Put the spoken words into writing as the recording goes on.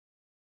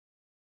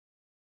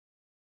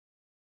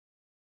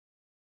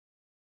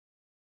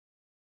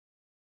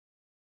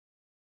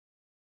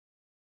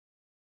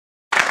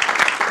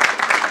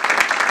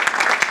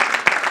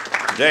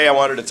Today I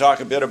wanted to talk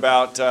a bit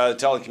about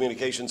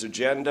telecommunications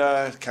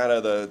agenda, kind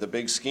of the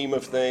big scheme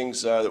of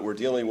things that we're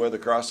dealing with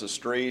across the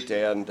street,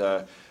 and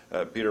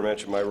Peter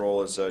mentioned my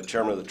role as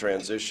chairman of the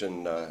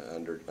transition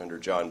under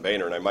John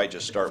Boehner, and I might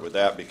just start with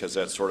that because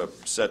that sort of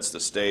sets the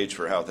stage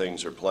for how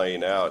things are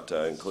playing out,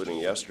 including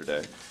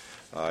yesterday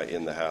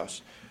in the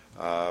House.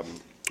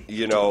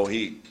 You know,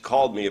 he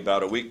called me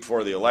about a week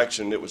before the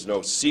election. It was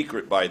no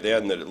secret by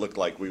then that it looked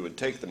like we would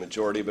take the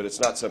majority, but it's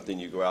not something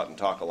you go out and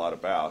talk a lot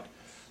about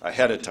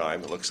ahead of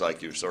time. It looks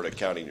like you're sort of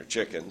counting your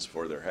chickens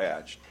before they're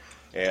hatched.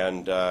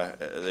 And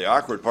the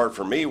awkward part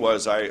for me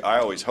was I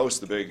always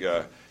host the big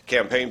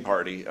campaign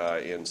party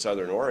in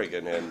Southern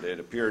Oregon, and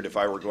it appeared if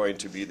I were going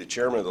to be the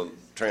chairman of the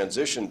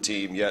transition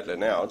team yet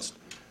announced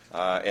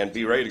and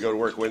be ready to go to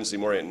work Wednesday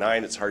morning at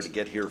 9, it's hard to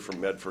get here from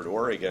Medford,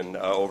 Oregon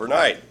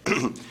overnight.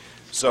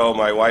 So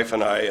my wife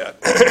and I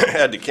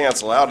had to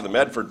cancel out of the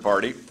Medford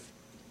party.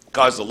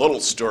 Caused a little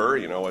stir,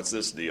 you know, what's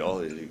this deal?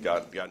 It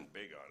gotten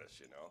big on us,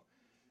 you know.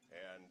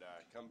 And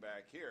come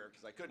back here,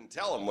 because I couldn't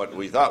tell them what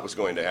we thought was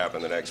going to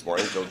happen the next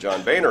morning until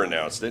John Boehner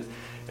announced it.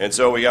 And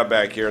so we got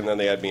back here, and then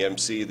they had me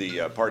MC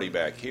the party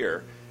back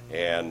here.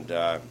 And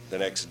the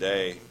next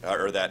day,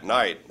 or that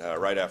night,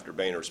 right after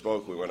Boehner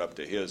spoke, we went up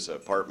to his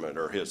apartment,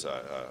 or his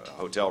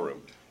hotel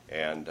room,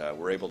 and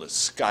were able to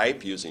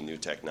Skype using new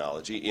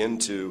technology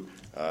into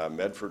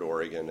Medford,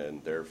 Oregon,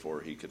 and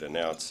therefore he could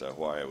announce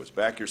why I was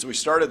back here. So we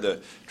started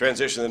the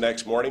transition the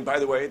next morning. By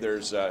the way,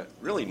 there's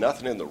really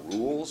nothing in the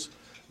rules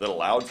that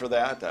allowed for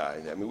that.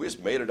 I mean, we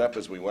just made it up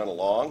as we went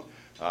along.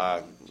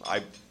 I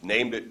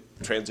named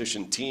it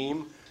Transition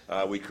Team.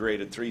 We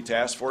created 3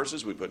 task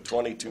forces. We put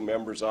 22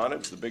 members on it. It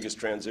was the biggest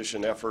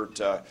transition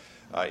effort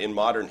in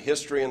modern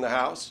history in the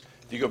House.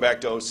 If you go back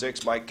to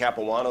 2006, Mike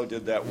Capuano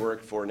did that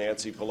work for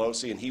Nancy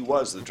Pelosi, and he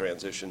was the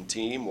transition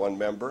team, one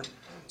member.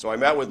 So I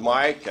met with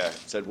Mike,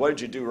 said, what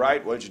did you do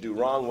right, what did you do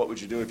wrong, what would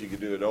you do if you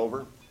could do it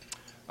over?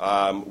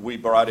 We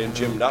brought in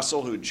Jim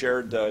Nussel, who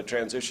chaired the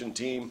transition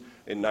team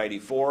in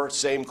 '94,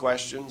 same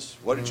questions.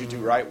 What did you do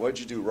right, what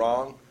did you do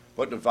wrong?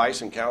 What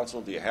advice and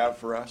counsel do you have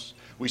for us?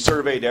 We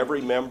surveyed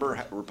every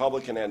member,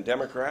 Republican and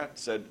Democrat,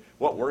 said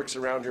what works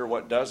around here,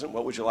 what doesn't,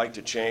 what would you like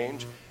to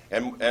change?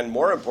 And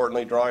more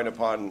importantly, drawing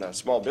upon a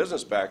small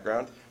business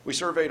background, we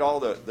surveyed all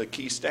the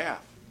key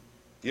staff.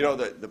 You know,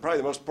 probably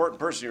the most important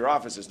person in your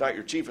office is not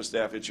your chief of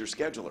staff, it's your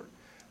scheduler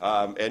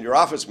and your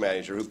office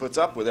manager who puts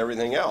up with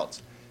everything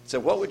else.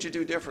 So what would you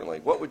do differently?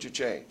 What would you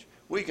change?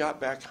 We got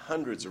back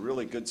hundreds of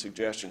really good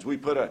suggestions. We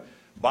put a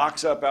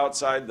box up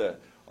outside the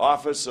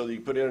office so that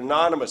you put in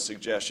anonymous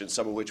suggestions,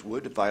 some of which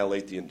would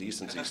violate the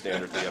indecency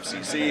standard of the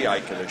FCC,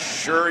 I can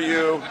assure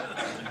you.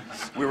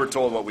 We were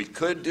told what we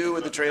could do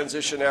with the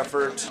transition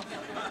effort.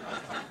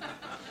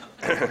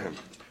 It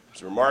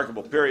was a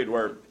remarkable period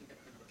where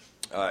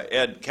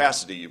Ed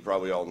Cassidy, you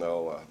probably all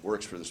know,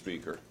 works for the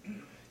Speaker.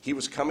 He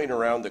was coming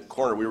around the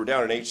corner. We were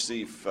down in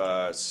HC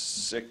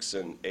 6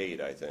 and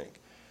 8, I think.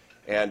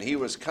 And he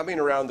was coming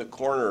around the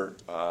corner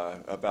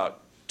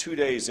about 2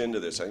 days into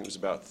this. I think it was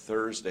about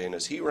Thursday. And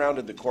as he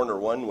rounded the corner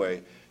one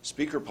way,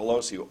 Speaker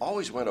Pelosi, who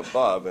always went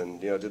above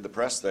and did the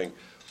press thing,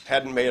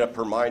 hadn't made up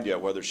her mind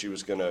yet whether she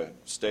was going to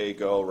stay,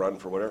 go, run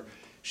for whatever.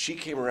 She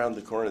came around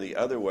the corner the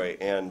other way,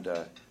 and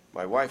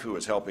my wife, who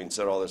was helping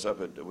set all this up,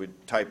 we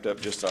typed up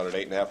just on an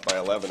 8.5 by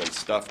 11 and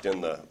stuffed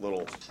in the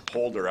little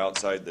holder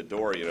outside the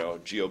door, you know,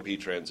 GOP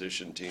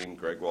transition team,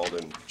 Greg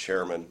Walden,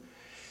 chairman.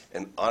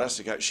 And honest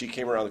to God, she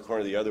came around the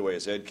corner the other way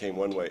as Ed came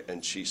one way,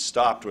 and she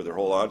stopped with her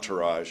whole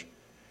entourage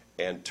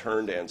and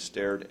turned and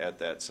stared at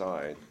that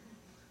sign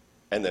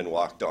and then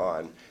walked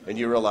on. And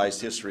you realized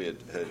history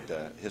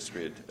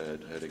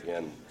had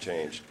again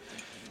changed.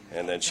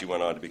 And then she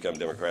went on to become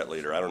Democrat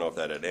leader. I don't know if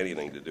that had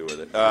anything to do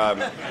with it.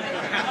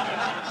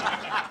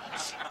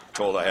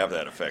 Told I have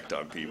that effect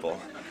on people.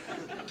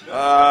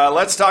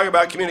 Let's talk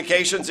about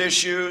communications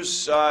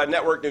issues,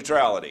 network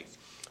neutrality.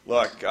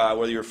 Look,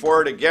 whether you're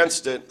for it or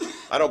against it,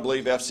 I don't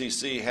believe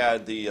FCC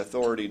had the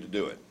authority to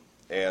do it.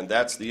 And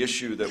that's the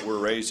issue that we're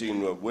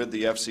raising with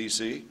the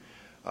FCC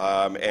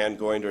and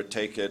going to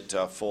take it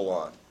full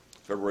on.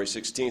 February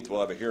 16th, we'll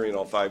have a hearing.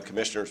 All 5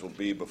 commissioners will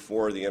be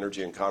before the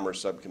Energy and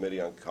Commerce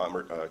Subcommittee on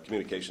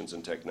Communications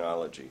and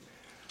Technology.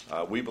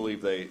 We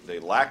believe they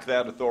lack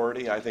that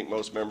authority. I think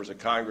most members of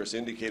Congress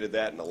indicated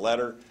that in a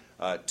letter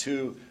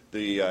to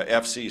the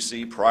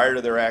FCC prior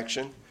to their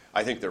action.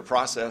 I think their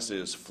process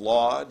is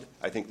flawed.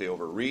 I think they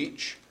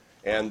overreach,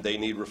 and they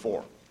need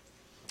reform.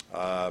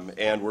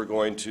 And we're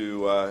going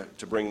to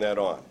bring that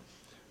on.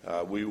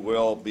 We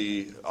will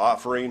be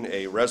offering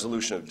a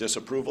resolution of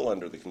disapproval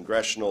under the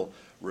Congressional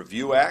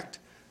Review Act.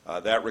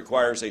 That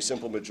requires a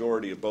simple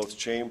majority of both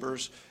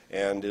chambers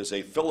and is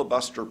a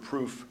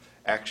filibuster-proof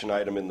action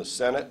item in the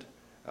Senate.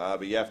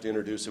 But you have to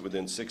introduce it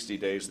within 60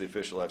 days of the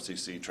official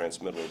FCC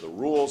transmittal of the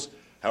rules.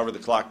 However, the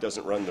clock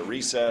doesn't run the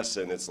recess,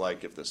 and it's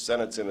like if the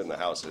Senate's in it and the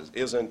House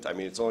isn't. I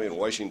mean, it's only in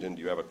Washington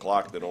do you have a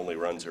clock that only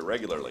runs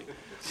irregularly.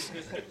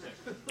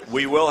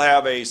 We will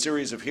have a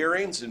series of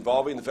hearings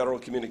involving the Federal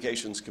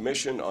Communications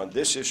Commission on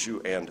this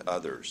issue and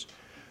others.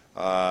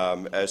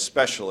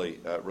 especially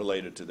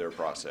related to their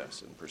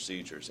process and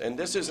procedures. And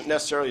this isn't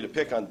necessarily to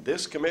pick on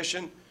this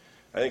commission.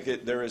 I think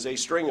that there is a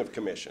string of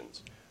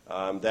commissions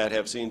that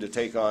have seemed to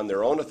take on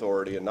their own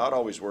authority and not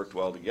always worked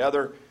well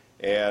together,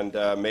 and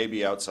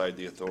maybe outside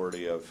the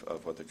authority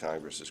of what the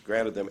Congress has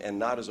granted them, and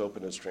not as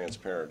open as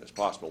transparent as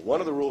possible. One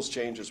of the rules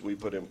changes we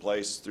put in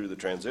place through the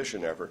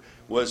transition effort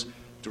was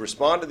to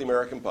respond to the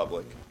American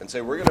public and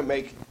say, we're going to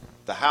make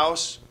the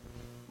House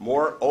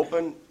more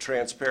open,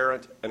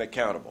 transparent, and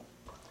accountable.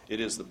 It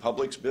is the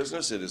public's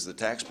business, it is the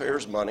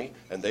taxpayers' money,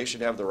 and they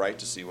should have the right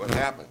to see what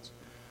happens.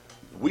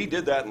 We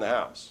did that in the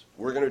House.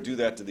 We're going to do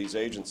that to these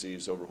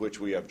agencies over which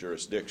we have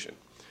jurisdiction.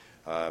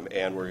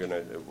 And we're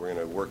going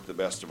to work the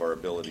best of our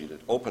ability to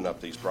open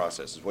up these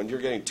processes. When you're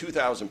getting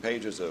 2,000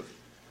 pages of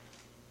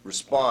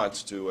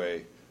response to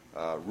a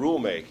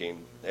rulemaking,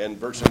 and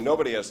virtually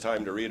nobody has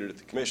time to read it at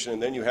the commission,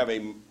 and then you have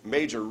a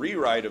major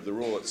rewrite of the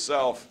rule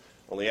itself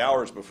only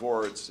hours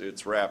before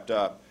it's wrapped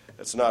up,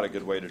 that's not a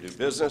good way to do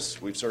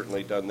business. We've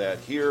certainly done that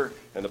here,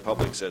 and the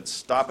public said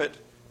stop it,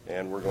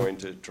 and we're going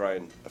to try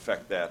and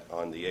affect that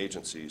on the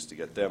agencies to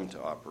get them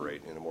to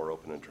operate in a more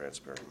open and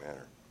transparent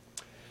manner.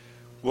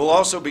 We'll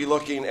also be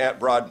looking at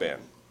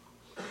broadband.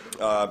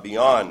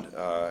 Beyond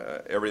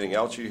everything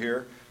else you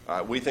hear,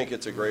 we think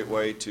it's a great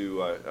way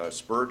to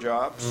spur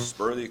jobs,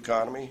 spur the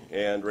economy,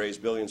 and raise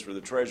billions for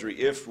the Treasury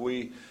if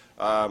we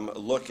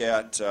look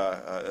at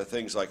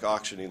things like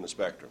auctioning the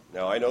spectrum.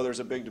 Now, I know there's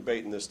a big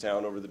debate in this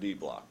town over the D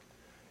block,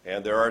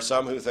 and there are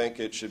some who think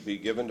it should be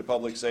given to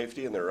public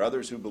safety, and there are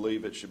others who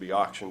believe it should be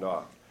auctioned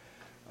off.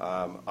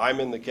 I'm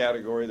in the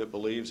category that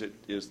believes it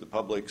is the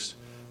public's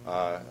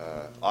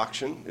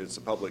auction, it's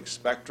the public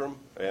spectrum,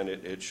 and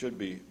it should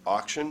be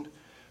auctioned.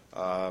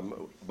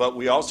 But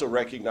we also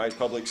recognize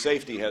public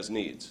safety has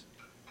needs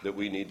that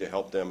we need to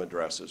help them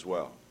address as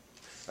well.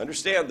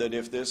 Understand that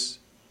if this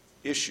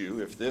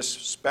issue, if this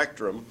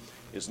spectrum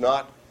is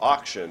not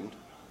auctioned,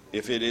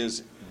 if it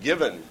is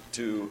given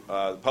to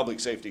the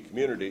public safety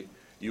community,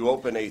 you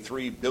open a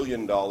 $3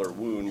 billion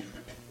wound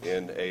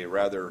in a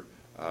rather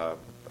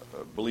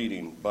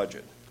bleeding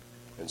budget.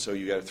 And so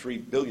you got a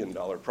 $3 billion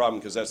problem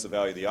because that's the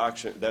value of the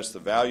auction. That's the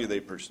value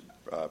they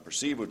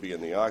perceive would be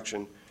in the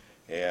auction,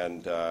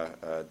 and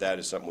that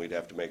is something we'd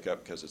have to make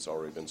up because it's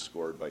already been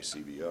scored by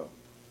CBO.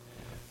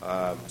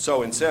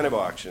 So incentive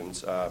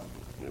auctions,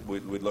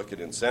 we'd look at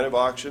incentive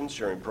auctions,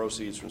 sharing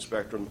proceeds from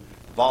spectrum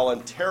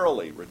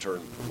voluntarily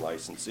returned from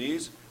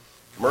licensees.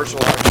 Commercial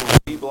auctions,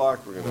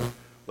 E-block, we're going to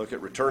look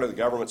at return of the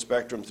government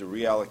spectrum through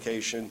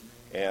reallocation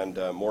and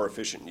more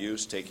efficient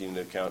use, taking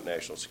into account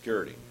national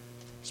security.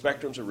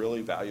 Spectrum's a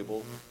really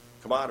valuable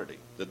commodity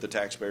that the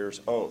taxpayers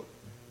own,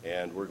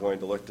 and we're going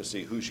to look to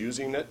see who's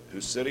using it,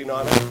 who's sitting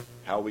on it,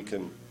 how we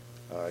can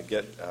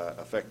get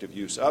effective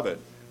use of it,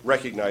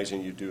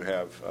 recognizing you do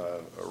have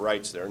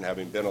rights there, and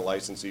having been a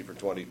licensee for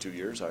 22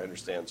 years, I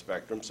understand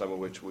spectrum, some of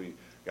which we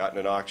got in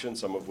an auction,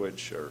 some of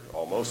which are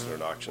almost in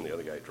an auction. The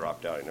other guy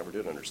dropped out. I never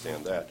did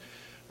understand that.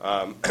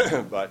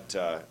 But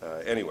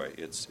anyway,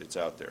 it's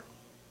out there.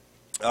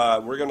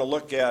 We're going to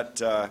look at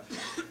the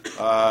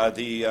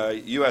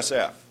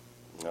USF,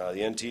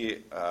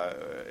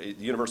 the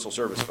Universal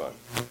Service Fund.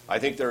 I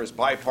think there is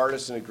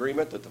bipartisan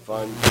agreement that the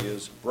fund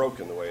is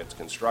broken the way it's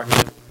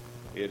constructed.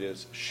 It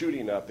is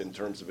shooting up in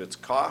terms of its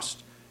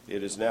cost.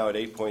 It is now at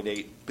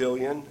 $8.8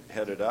 billion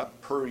headed up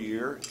per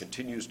year,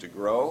 continues to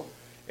grow,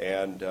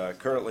 and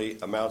currently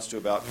amounts to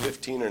about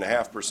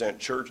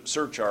 15.5%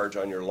 surcharge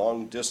on your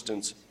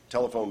long-distance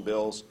telephone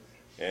bills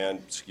and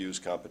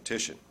skews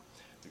competition.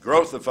 The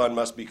growth of the fund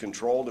must be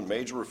controlled and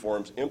major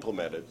reforms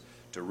implemented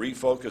to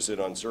refocus it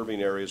on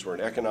serving areas where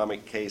an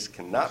economic case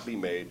cannot be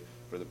made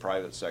for the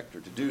private sector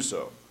to do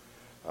so.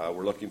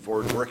 We're looking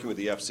forward to working with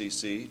the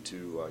FCC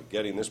to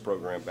getting this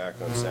program back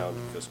on sound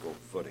fiscal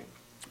footing.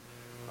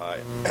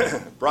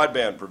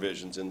 Broadband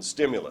provisions in the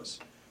stimulus.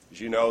 As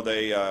you know,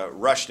 they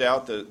rushed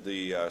out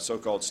the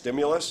so-called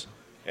stimulus,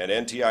 and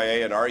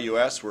NTIA and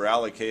RUS were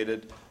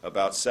allocated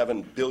about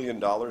 $7 billion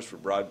for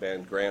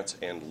broadband grants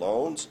and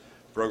loans.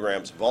 The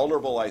program's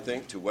vulnerable, I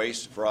think, to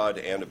waste, fraud,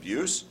 and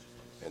abuse,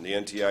 and the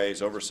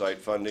NTIA's oversight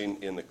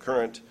funding in the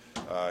current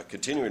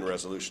continuing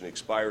resolution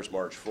expires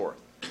March 4th.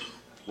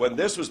 When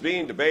this was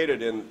being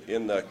debated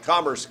in the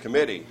Commerce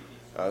Committee,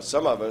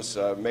 some of us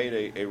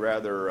made a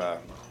rather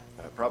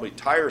probably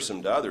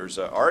tiresome to others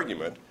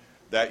argument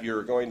that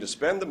you're going to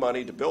spend the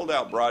money to build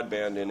out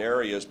broadband in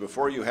areas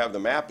before you have the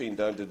mapping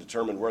done to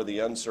determine where the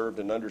unserved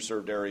and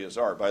underserved areas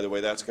are. By the way,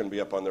 that's going to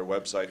be up on their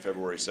website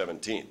February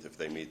 17th if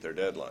they meet their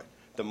deadline.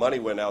 The money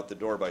went out the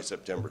door by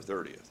September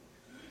 30th.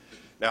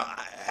 Now,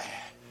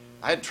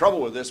 I had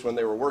trouble with this when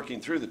they were working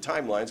through the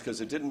timelines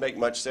because it didn't make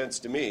much sense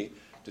to me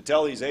to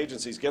tell these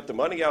agencies, get the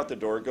money out the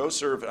door, go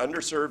serve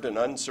underserved and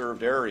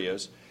unserved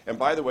areas, and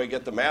by the way,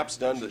 get the maps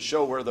done that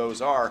show where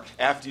those are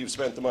after you've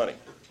spent the money.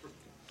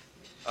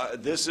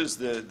 This is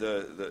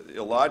the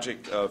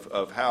illogic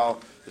of how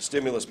the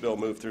stimulus bill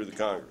moved through the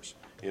Congress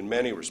in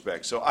many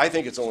respects. So I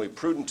think it's only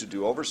prudent to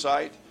do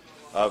oversight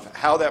of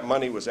how that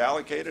money was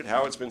allocated,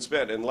 how it's been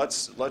spent. And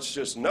let's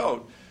just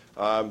note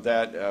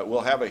that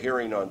we'll have a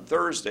hearing on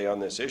Thursday on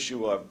this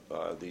issue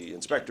of the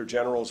Inspector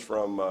Generals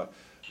from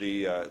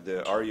the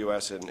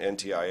RUS and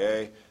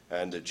NTIA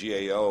and the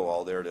GAO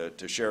all there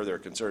to share their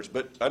concerns.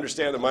 But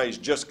understand the money's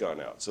just gone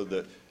out.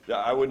 So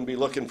I wouldn't be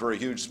looking for a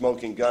huge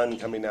smoking gun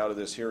coming out of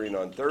this hearing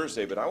on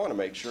Thursday, but I want to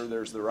make sure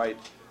there's the right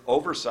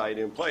oversight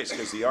in place,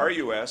 because the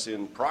RUS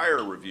in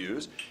prior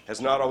reviews has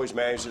not always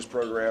managed this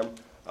program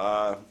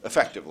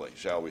effectively,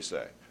 shall we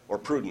say, or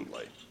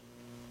prudently.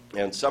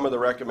 And some of the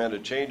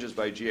recommended changes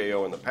by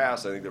GAO in the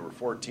past, I think there were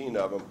 14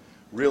 of them,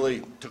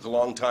 really took a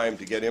long time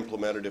to get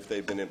implemented, if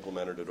they've been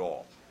implemented at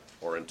all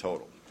or in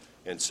total.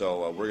 And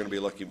so we're going to be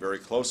looking very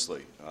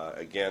closely,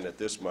 again, at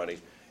this money.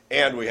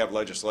 And we have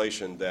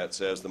legislation that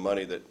says the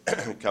money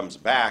that comes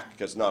back,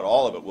 because not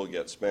all of it will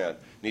get spent,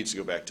 needs to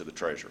go back to the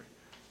Treasury.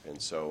 And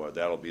so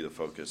that'll be the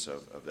focus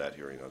of that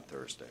hearing on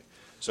Thursday.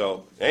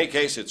 So in any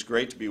case, it's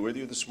great to be with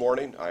you this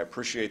morning. I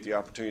appreciate the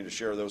opportunity to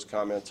share those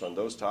comments on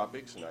those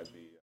topics, and I'd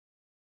be